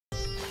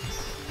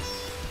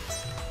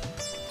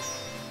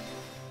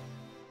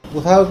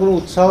কোথাও কোনো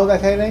উৎসাহ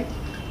দেখাই নাই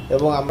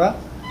এবং আমরা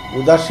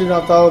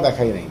উদাসীনতাও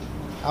দেখাই নাই।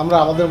 আমরা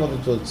আমাদের মতো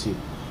চলছি।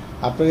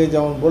 আপনাকে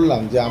যেমন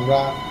বললাম যে আমরা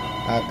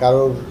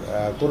কারোর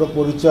কোনো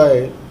পরিচয়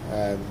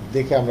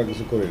দেখে আমরা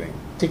কিছু করি নাই,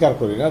 স্বীকার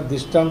করি না,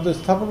 দৃষ্টান্ত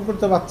স্থাপন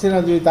করতে পারছি না।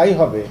 যদি তাই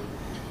হবে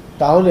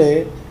তাহলে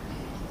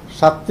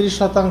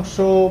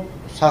 37%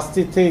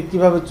 শাস্তির থেকে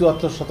কীভাবে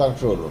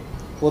 74% হলো?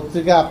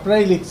 পত্রিকা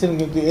আপনারাই লিখছেন,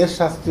 কিন্তু এর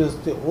শাস্তি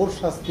হচ্ছে, ওর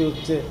শাস্তি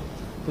হচ্ছে।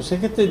 তো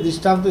সেক্ষেত্রে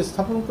দৃষ্টান্ত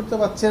স্থাপন করতে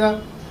পারছে না।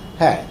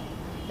 হ্যাঁ,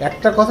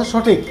 একটা কথা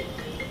সঠিক,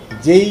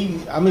 যেই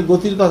আমি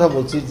গতির কথা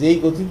বলছি, যেই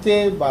গতিতে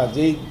বা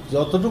যেই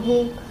যতটুকু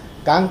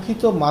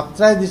কাঙ্ক্ষিত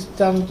মাত্রায়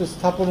দৃষ্টান্ত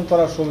স্থাপন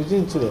করা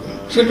সমীচীন ছিল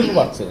সেটুকু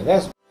পারছে না।